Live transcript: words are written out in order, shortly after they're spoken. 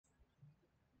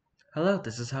Hello,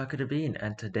 this is Haku the Bean,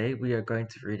 and today we are going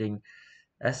to be reading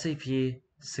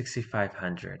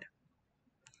SCP-6500,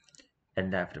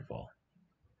 Inevitable.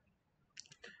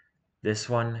 This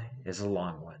one is a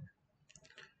long one,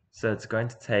 so it's going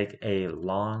to take a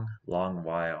long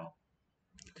while,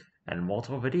 and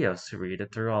multiple videos to read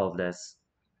it through all of this.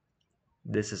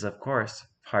 This is, of course,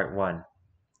 part 1.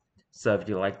 So if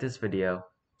you like this video,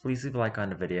 please leave a like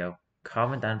on the video,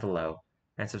 comment down below,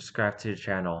 and subscribe to the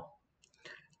channel,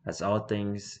 as all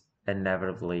things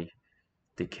inevitably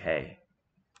decay.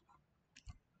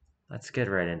 Let's get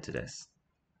right into this.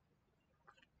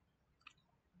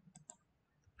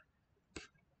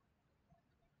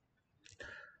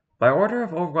 By order of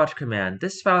Overwatch Command,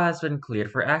 this file has been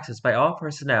cleared for access by all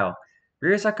personnel.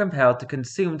 Readers are compelled to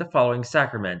consume the following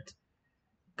sacrament.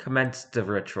 Commence the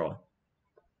ritual.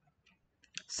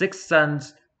 Six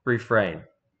Suns Refrain.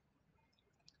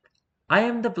 I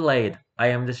am the blade, I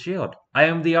am the shield, I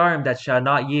am the arm that shall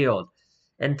not yield.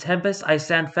 In tempest I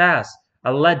stand fast,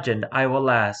 a legend I will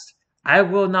last. I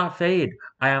will not fade,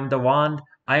 I am the wand,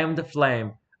 I am the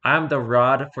flame, I am the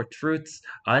rod for truths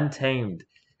untamed.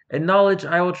 In knowledge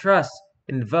I will trust,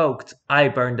 invoked I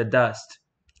burn the dust.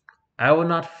 I will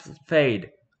not fade,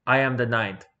 I am the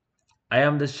night. I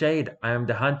am the shade, I am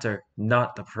the hunter,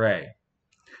 not the prey.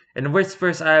 In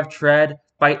whispers I have tread,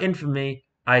 by infamy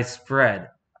I spread.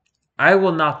 I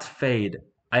will not fade,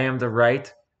 I am the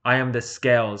right, I am the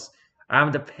scales, I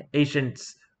am the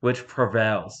patience which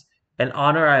prevails. In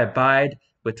honor I abide,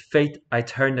 with faith I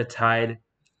turn the tide.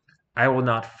 I will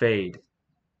not fade.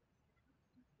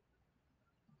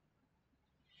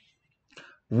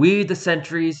 We the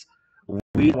centuries,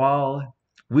 we the wall,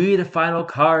 we the final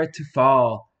card to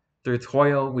fall. Through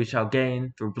toil we shall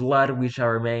gain, through blood we shall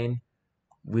remain.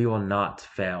 We will not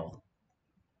fail.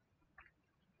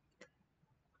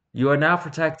 You are now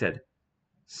protected.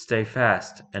 Stay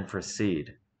fast and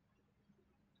proceed.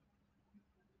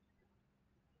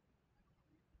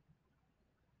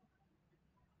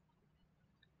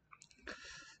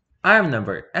 Item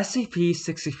number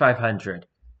SCP-6500.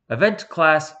 Event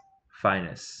Class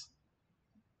Finest.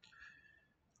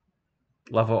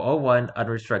 Level 01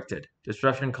 Unrestricted.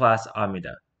 Disruption Class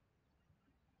Amida.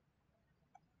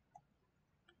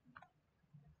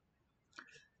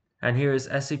 And here is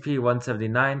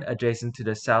SCP-179 adjacent to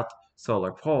the South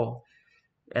Solar Pole.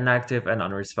 Inactive and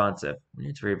unresponsive. We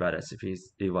need to read about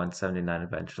SCP-179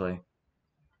 eventually.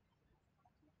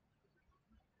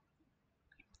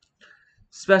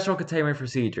 Special Containment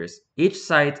Procedures. Each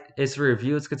site is to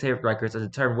review its containment records and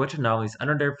determine which anomalies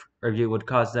under their review would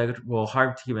cause negligible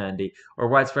harm to humanity or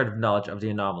widespread knowledge of the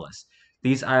anomalous.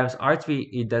 These items are to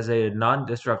be designated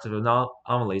non-disruptive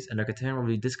anomalies, and their containment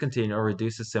will be discontinued or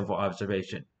reduced to simple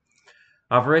observation.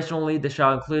 Operationally, this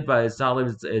shall include, but is not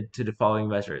limited to, the following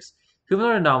measures.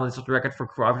 Humanoid anomalies with record for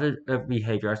cooperative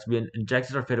behavior are to be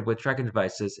injected or fitted with tracking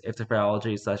devices if the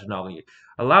biology/anomaly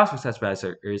allows for such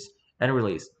measures, and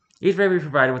released. Each may be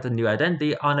provided with a new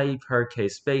identity on a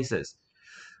per-case basis.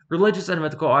 Religious and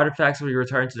mythical artifacts will be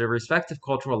returned to their respective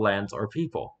cultural lands or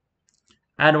people.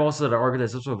 Animals and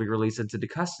organisms will be released into the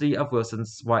custody of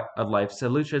Wilson's Wildlife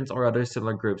Solutions or other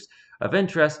similar groups of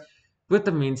interest, with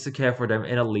the means to care for them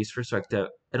in a less restrictive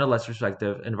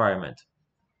environment.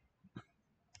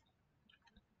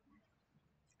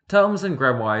 Tomes and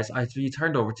grimoires are to be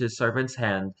turned over to the servant's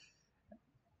hand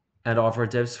and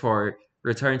operatives for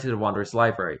returning to the Wanderer's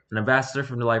Library. An ambassador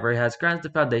from the library has granted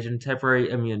the Foundation temporary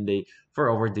immunity for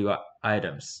overdue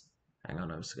items. Hang on,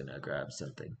 I'm just gonna grab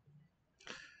something.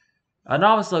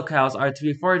 Anomalous locales are to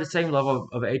be afforded the same level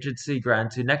of agency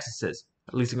granted to nexuses.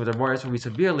 Leasing of their borders will be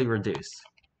severely reduced.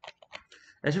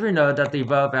 It should be noted that the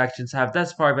above actions have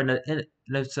thus far been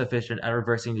insufficient at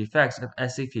reversing the effects of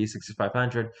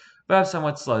SCP-6500, but have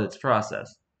somewhat slowed its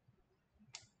process.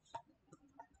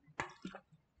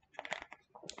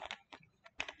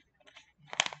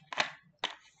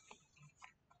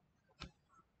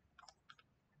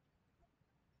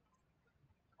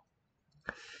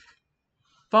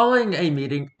 Following a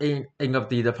meeting of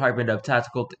the Department of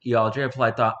Tactical Theology,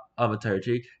 Applied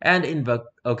Thaumaturgy, and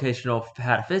Invocational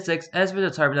Pataphysics, it has been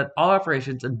determined that all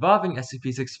operations involving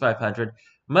SCP-6500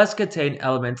 must contain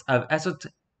elements of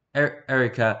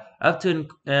esoterica up to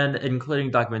and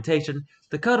including documentation,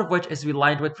 the code of which is to be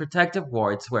lined with protective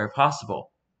wards where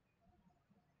possible.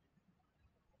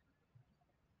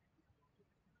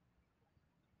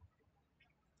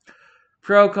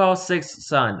 Protocol 6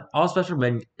 Sun. All special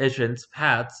missions,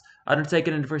 paths,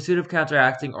 undertaken in the pursuit of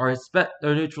counteracting or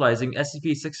neutralizing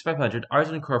SCP-6500 are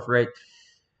to incorporate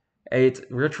 8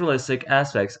 ritualistic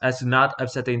aspects as to not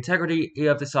upset the integrity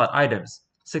of the sought items.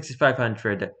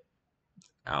 6500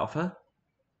 Alpha.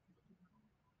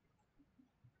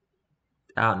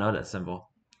 I don't know that symbol.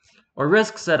 Or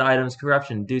risk said item's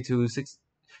corruption due to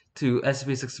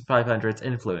SCP-6500's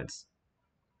influence.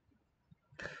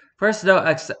 Personnel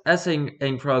accessing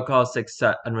in Protocol 6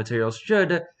 set on materials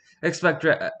should expect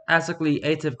drastically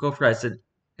atypical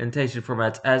presentation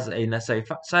formats as a necessary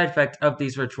side effect of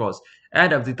these rituals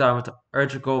and of the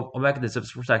thaumaturgical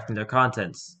mechanisms protecting their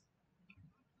contents.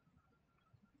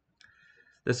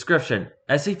 Description: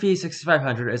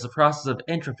 SCP-6500 is a process of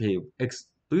entropy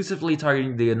exclusively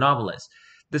targeting the anomalous.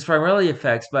 This primarily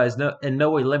affects, but is in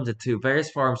no way limited to,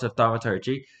 various forms of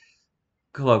thaumaturgy,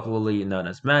 colloquially known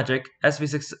as magic.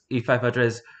 SCP-6500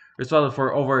 is responsible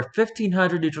for over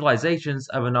 1,500 neutralizations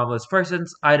of anomalous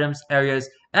persons, items, areas,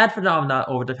 and phenomena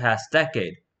over the past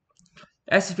decade.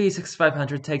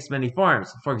 SCP-6500 takes many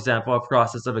forms, for example, a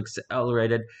process of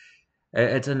accelerated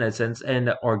innocence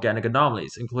in organic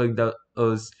anomalies, including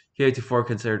those heretofore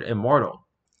considered immortal.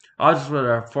 Objects that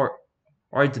are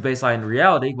oriented to baseline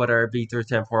reality, whether it be through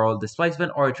temporal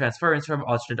displacement or transference from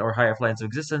alternate or higher planes of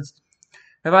existence,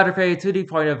 have either faded to the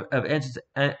point of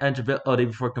intangibility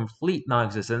before complete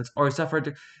non-existence, or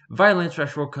suffered violent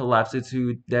structural collapse due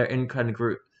to their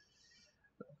incongruity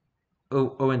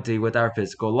with our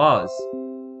physical laws.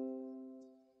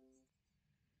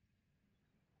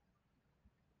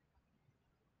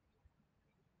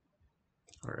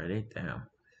 Alrighty, damn.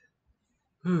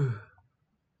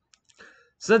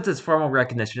 Since its formal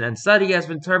recognition and study has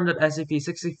been determined that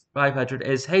SCP-6500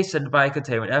 is hastened by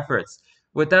containment efforts.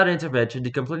 Without intervention, the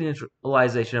complete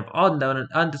neutralization of all known and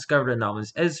undiscovered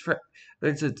anomalies is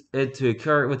predicted to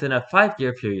occur within a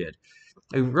 5-year period,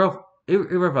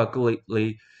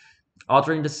 irrevocably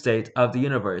altering the state of the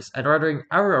universe and rendering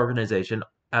our organization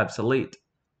obsolete.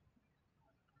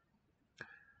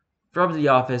 From the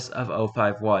Office of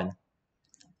 051.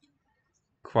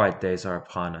 Quiet days are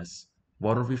upon us.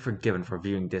 One will be forgiven for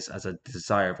viewing this as a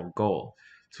desirable goal,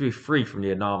 to be free from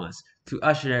the anomalous, to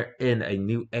usher in a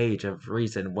new age of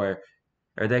reason where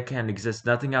there can exist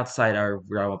nothing outside our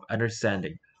realm of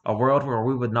understanding, a world where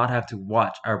we would not have to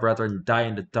watch our brethren die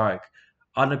in the dark,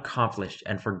 unaccomplished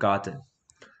and forgotten.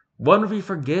 One will be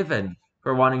forgiven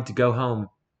for wanting to go home,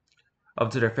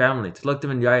 up to their family, to look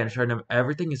them in the eye and assure them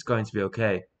everything is going to be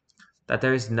okay, that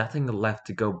there is nothing left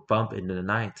to go bump into the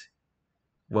night.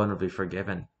 One will be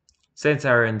forgiven. Since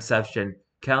our inception,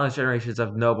 countless generations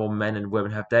of noble men and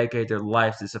women have dedicated their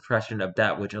lives to the suppression of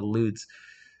that which eludes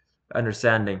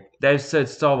understanding. They have stood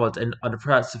stalwart on the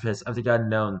precipice of the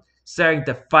unknown, staring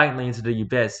defiantly into the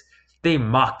abyss. They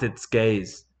mocked its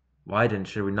gaze. Why then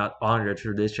should we not honor their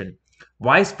tradition?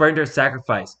 Why spurn their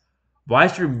sacrifice? Why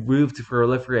should we move to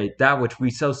proliferate that which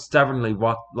we so stubbornly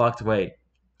locked away?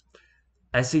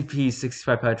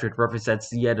 SCP-6500 represents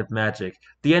the end of magic,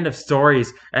 the end of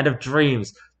stories and of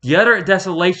dreams, the utter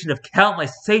desolation of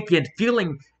countless sapient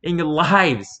feeling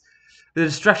lives, the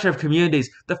destruction of communities,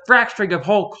 the fracturing of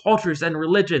whole cultures and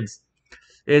religions.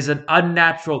 It is an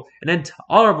unnatural and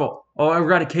intolerable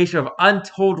eradication of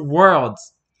untold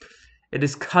worlds. It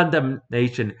is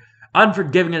condemnation,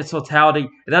 unforgiving in its totality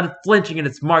and unflinching in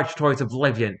its march towards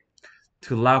oblivion.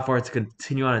 To allow for it to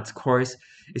continue on its course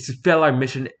is to fail our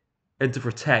mission and to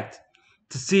protect,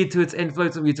 to see to its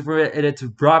influence and to permit it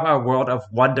to rob our world of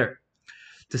wonder.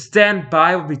 To stand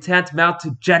by would be tantamount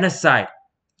to genocide,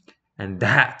 and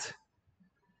that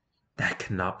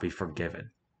cannot be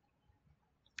forgiven.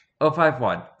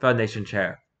 051, Foundation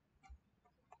Chair.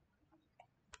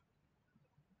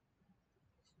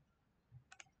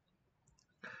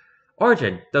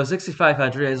 Origin. Though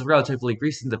 6500 is relatively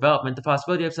recent development, the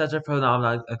possibility of such a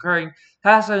phenomenon occurring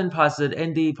has been posited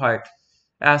in the part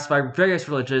asked by various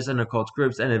religious and occult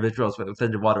groups and individuals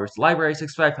within the Waterworks Library.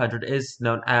 6500 is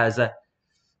known as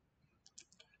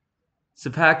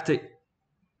Sepactli's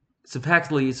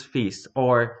Feast,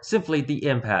 or simply the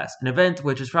Impasse, an event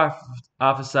which is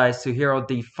prophesied to herald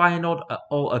the final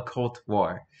occult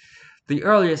war. The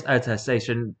earliest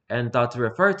attestation and thought to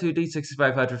refer to the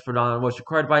 6500 phenomenon was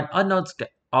recorded by an unknown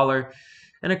scholar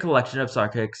in a collection of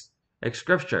Sarkic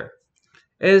scripture.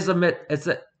 It is a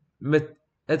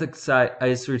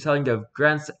mythicized retelling of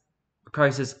Grand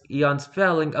Crisis Eon's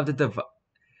felling of the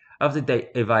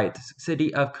Daevite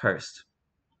city of Cursed.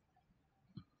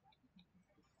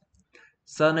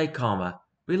 Sane Kama,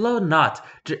 reload not,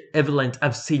 evident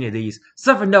obscenities,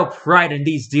 suffer no pride in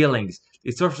these dealings.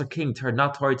 The Sorcerer King turned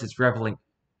not towards his reveling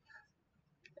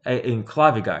in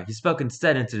Clavigar. He spoke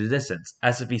instead into the distance,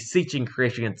 as if beseeching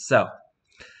creation itself.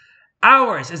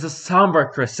 Ours is a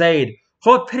somber crusade.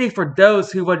 Hold pity for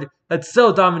those who would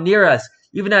so domineer us,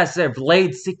 even as their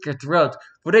blades seek your throat,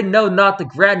 for they know not the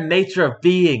grand nature of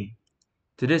being.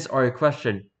 To this or a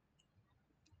question.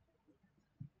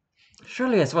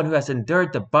 Surely as one who has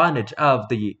endured the bondage of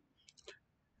the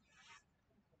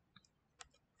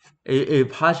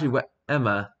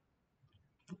Emma,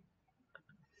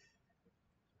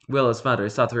 Willow's mother,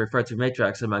 is thought to refer to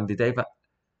matriarchs among the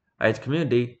Daevite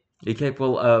community,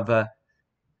 capable of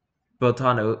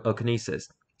botanokinesis.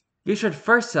 You should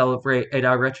first celebrate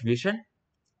our retribution.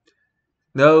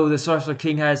 No, the Sorcerer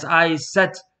King has eyes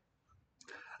set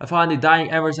upon the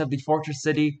dying embers of the fortress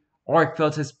city. Orc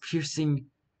felt his piercing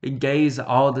gaze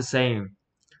all the same.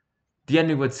 The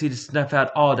enemy would see to snuff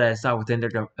out all that is not within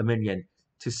their dominion.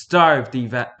 To starve the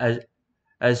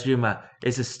Azjuma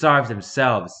is to starve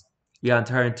themselves. Jan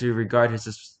turned to regard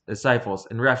his disciples,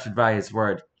 enraptured by his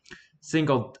word.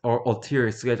 Single or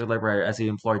tears escaped the library as he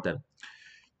implored them.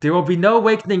 There will be no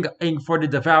awakening for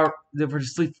the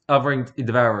sleep hovering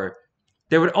devourer.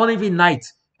 There would only be night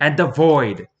and the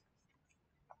void.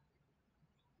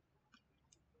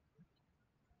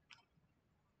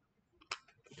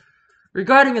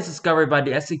 Regarding its discovery by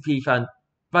the SCP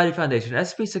by the Foundation,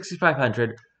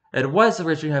 SCP-6500, it was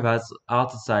originally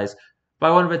hypothesized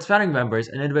by one of its founding members,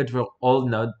 an individual old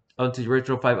known to the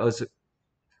original 5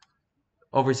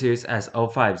 overseers as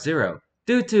 050.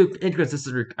 Due to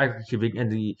inconsistent record keeping in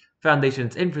the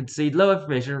Foundation's infancy, low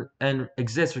information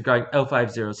exists regarding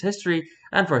 050's history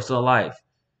and personal life.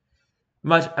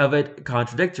 Much of it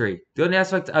contradictory. The only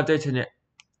aspect of their tenure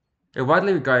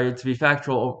widely regarded to be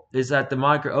factual is that the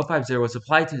moniker 050 was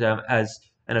applied to them as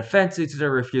an offense due to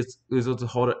their refusal to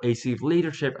hold a seat of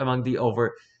leadership among the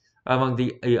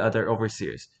other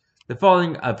overseers. The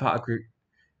following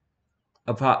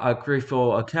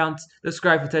apocryphal accounts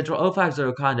describe potential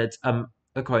 050 candidates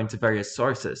according to various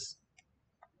sources.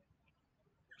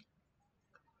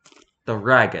 The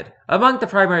Ragged. Among the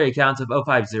primary accounts of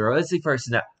 050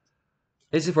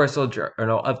 is the personal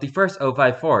journal of the first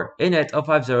 054. In it,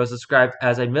 050 is described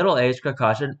as a middle-aged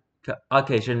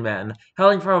Caucasian man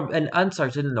hailing from an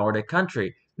uncertain Nordic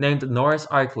country named Norris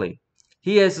Arkley.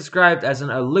 He is described as an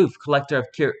aloof collector of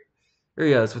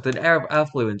curios with an air of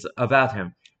affluence about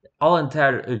him, all in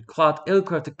tattered cloth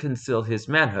ill-equipped to conceal his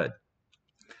manhood.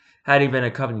 Had he been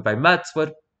accompanied by mutts,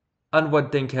 one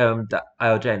would think him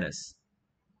Diogenes.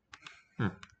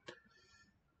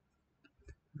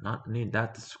 Not need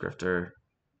that descriptor.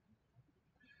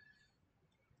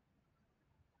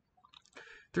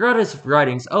 Throughout his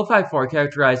writings, 054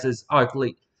 characterizes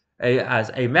Arkley as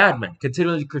a madman,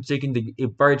 continually critiquing the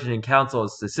burgeoning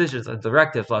council's decisions and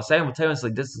directives while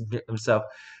simultaneously distancing himself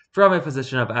from a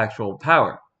position of actual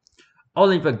power.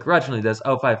 Only begrudgingly does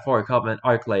 054 compliment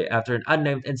Arkley after an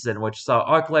unnamed incident which saw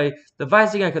Arkley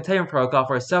devising a containment protocol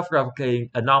for a self-replicating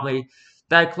anomaly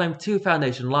that claimed 2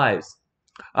 Foundation lives.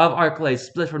 Of Arkley's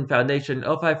split from Foundation,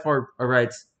 054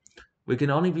 writes, "We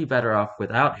can only be better off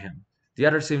without him." The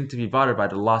other seemed to be bothered by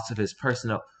the loss of his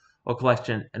personal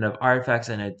collection and of artifacts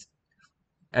and its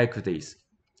equities.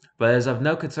 But it is of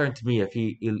no concern to me if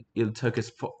he took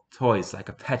his toys like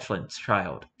a petulant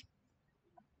child.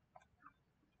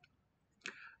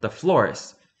 The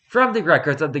Florist. From the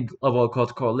records of the Global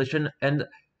Occult Coalition and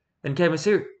came a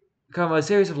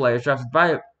series of letters drafted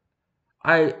by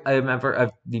a member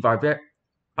of the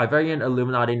Barbarian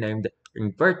Illuminati named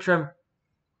Bertram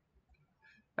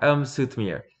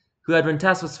Soothmere, who had been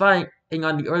tasked with spying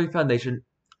on the early Foundation's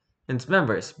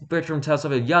members. Bertram tells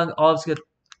of a young olive-skinned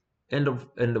and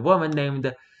a woman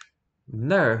named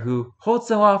Nur who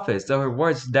holds no office, though her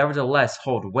words nevertheless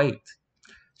hold weight.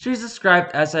 She is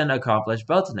described as an accomplished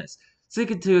botanist,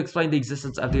 seeking to explain the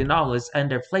existence of the anomalous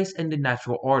and their place in the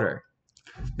natural order.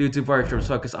 Due to Bertram's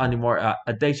focus on the more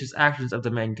audacious actions of the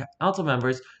main council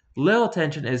members, little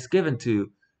attention is given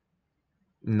to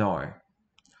Nur.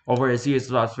 Over his years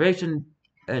of observation,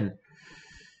 and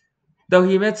though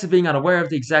he admits to being unaware of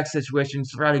the exact situation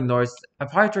surrounding Nor's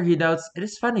departure, he notes, "It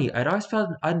is funny, I'd always felt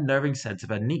an unnerving sense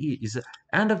of unease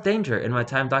and of danger in my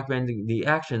time documenting the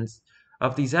actions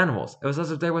of these animals. It was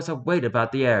as if there was a weight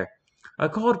about the air, a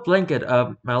cold blanket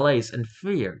of malaise and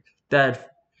fear that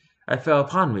fell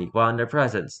upon me while in their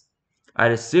presence.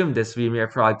 I'd assumed this to be a mere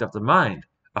product of the mind,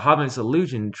 a harmless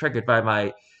illusion triggered by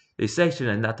my sensation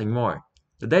and nothing more.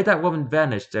 The day that woman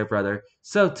vanished, dear brother,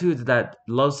 so too did that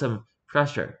loathsome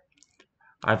pressure.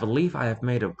 I believe I have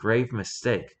made a grave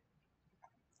mistake."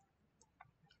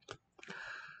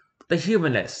 The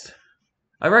Humanist.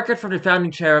 A record from the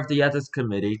founding chair of the Ethics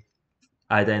Committee,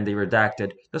 identity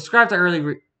redacted, described the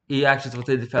early reactions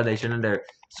within the Foundation and their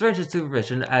stringent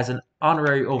supervision as an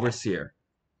honorary overseer.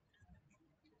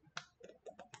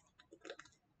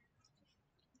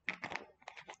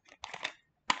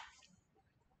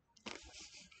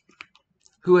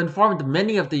 Who informed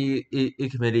many of the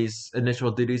committee's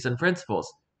initial duties and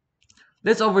principles.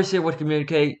 This overseer would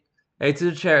communicate to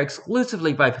the chair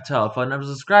exclusively by telephone and was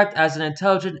described as an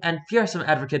intelligent and fearsome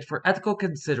advocate for ethical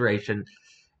consideration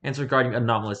and regarding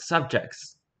anomalous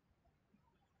subjects.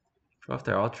 Well, if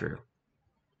they're all true.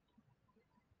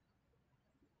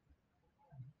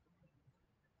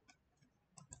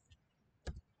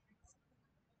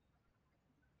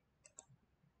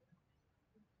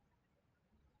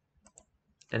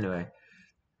 Anyway.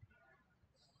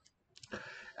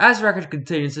 As record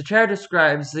continues, the chair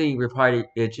describes the report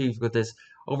he achieved with this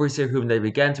overseer whom they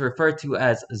began to refer to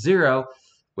as Zero.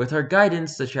 With her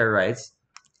guidance, the chair writes,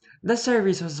 necessary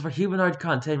resources for humanoid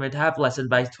containment have lessened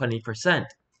by 20%.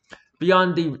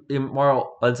 Beyond the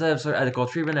immoral, incentives for ethical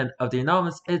treatment of the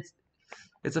anomalous, its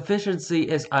efficiency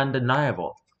is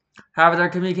undeniable. However, their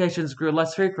communications grew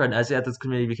less frequent as the ethics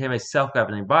committee became a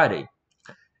self-governing body.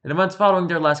 In the months following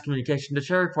their last communication, the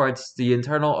chair reports the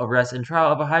internal arrest and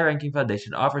trial of a high-ranking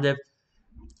Foundation operative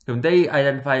whom they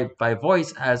identified by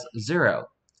voice as Zero.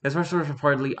 This person was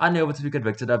reportedly unable to be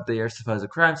convicted of their supposed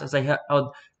crimes as they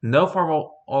held no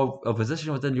formal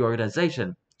position within the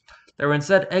organization. They were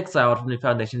instead exiled from the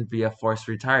Foundation via forced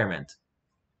retirement.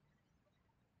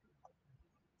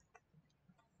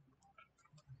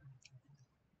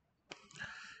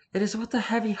 It is with a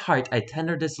heavy heart I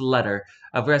tender this letter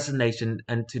of resignation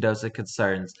and to those it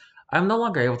concerns. I am no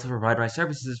longer able to provide my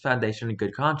services to this Foundation in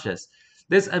good conscience.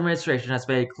 This administration has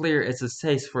made clear its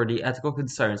distaste for the ethical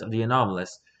concerns of the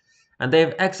anomalous, and they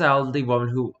have exiled the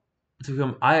woman to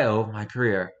whom I owe my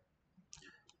career.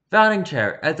 Founding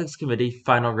Chair, Ethics Committee,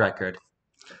 Final Record.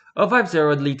 050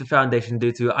 would leave the Foundation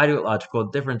due to ideological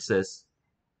differences.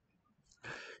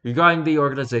 Regarding the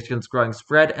organization's growing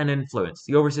spread and influence,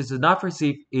 the overseers did not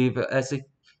perceive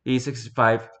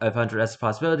SCP-6500 as a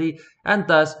possibility, and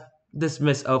thus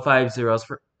dismissed 050's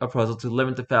proposal to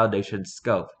limit the Foundation's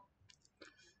scope.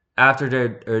 After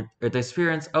their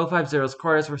disappearance, 050's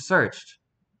quarters were searched.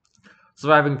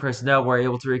 Surviving personnel were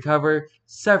able to recover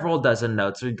several dozen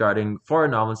notes regarding four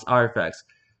anomalous artifacts,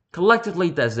 collectively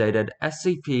designated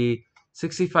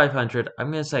SCP-6500.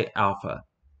 I'm going to say Alpha.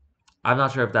 I'm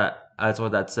not sure if that's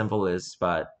what that symbol is,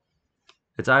 but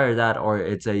it's either that or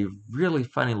it's a really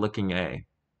funny looking A.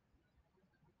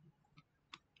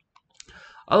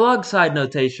 Alongside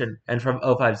notation and from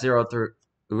 050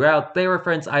 throughout, they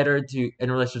reference either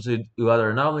in relation to other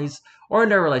anomalies or in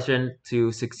their relation to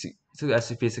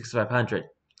SCP-6500.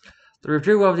 The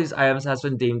retrieval of these items has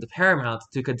been deemed paramount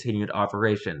to continued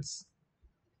operations.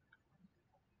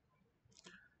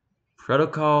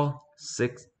 Protocol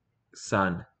 6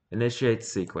 Sun. Initiate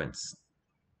sequence.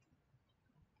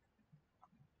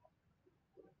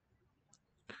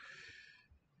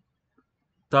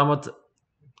 Dominant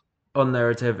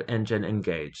narrative engine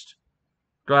engaged.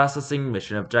 Processing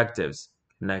mission objectives.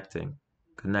 Connecting.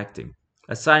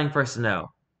 Assigning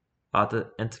personnel.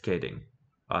 Authenticating.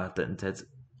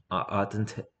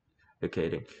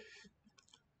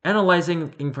 Analyzing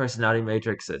personality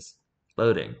matrices.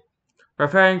 Loading.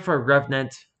 Preparing for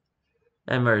Revenant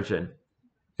immersion.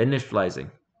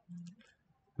 Initializing.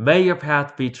 May your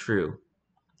path be true.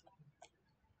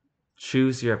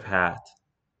 Choose your path.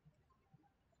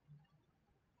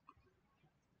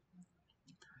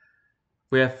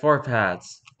 We have four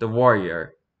paths. The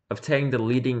warrior. Obtaining the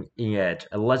leading edge,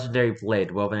 a legendary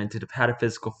blade woven into the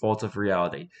pataphysical folds of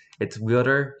reality. Its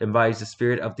wielder embodies the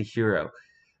spirit of the hero.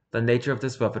 The nature of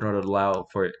this weapon would allow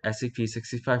for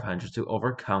SCP-6500 to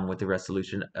overcome with the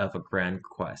resolution of a grand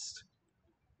quest.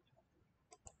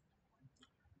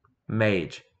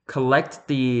 Mage. Collect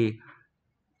the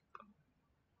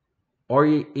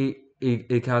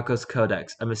Orichalcos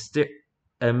Codex, a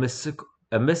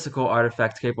mystical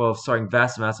artifact capable of storing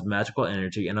vast amounts of magical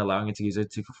energy and allowing its user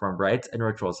to perform rites and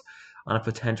rituals on a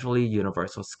potentially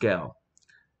universal scale.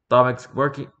 Domic's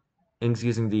workings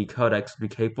using the Codex would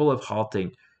be capable of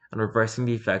halting and reversing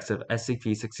the effects of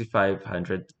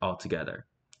SCP-6500 altogether.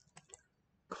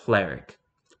 Cleric.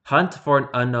 Hunt for an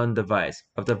unknown device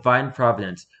of divine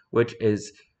provenance, which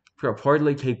is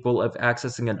purportedly capable of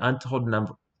accessing an untold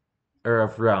number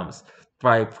of realms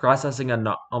by processing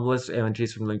anomalous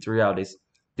images from linked realities.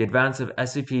 The advance of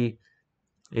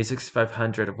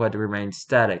SCP-6500 would remain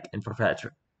static and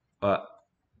perpetuity.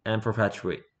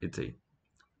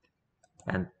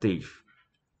 And Thief.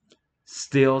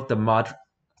 Steal the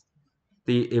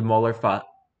Immolar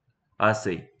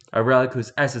Fasci, a relic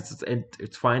whose essence is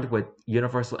intertwined with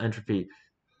universal entropy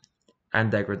and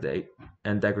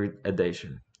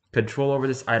degradation. Control over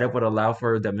this item would allow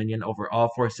for dominion over all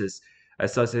forces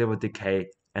associated with decay,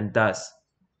 and thus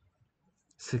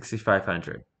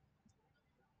 6500.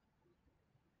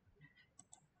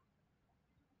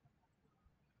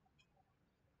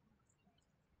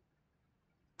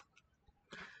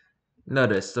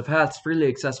 Notice the paths freely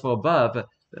accessible above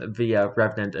via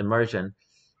Revenant immersion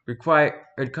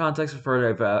required context for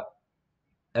further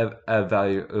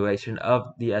evaluation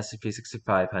of the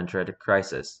SCP-6500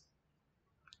 crisis.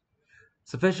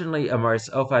 Sufficiently immersed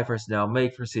O5 personnel may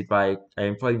proceed by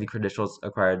employing the credentials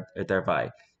acquired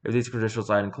thereby. If these credentials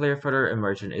are unclear, further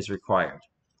immersion is required.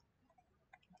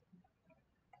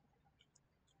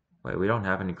 Wait, we don't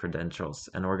have any credentials,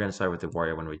 and we're going to start with the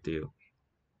warrior when we do.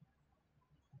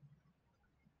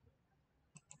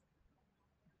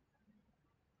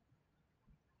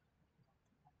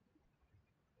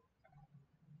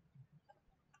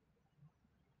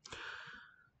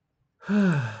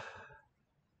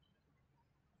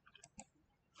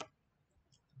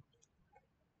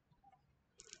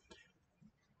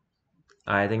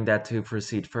 I think that to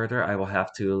proceed further, I will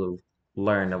have to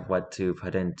learn what to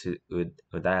put into with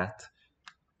that.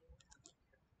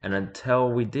 And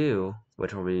until we do,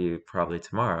 which will be probably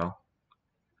tomorrow,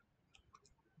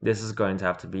 this is going to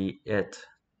have to be it.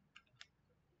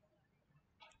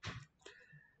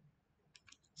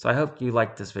 So I hope you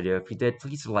liked this video. If you did,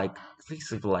 please leave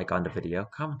a like on the video,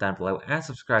 comment down below, and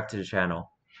subscribe to the channel.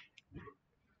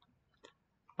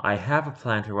 I have a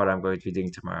plan for what I'm going to be doing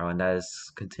tomorrow, and that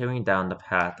is continuing down the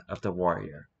path of the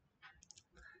warrior.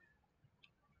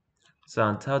 So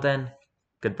until then,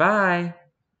 goodbye!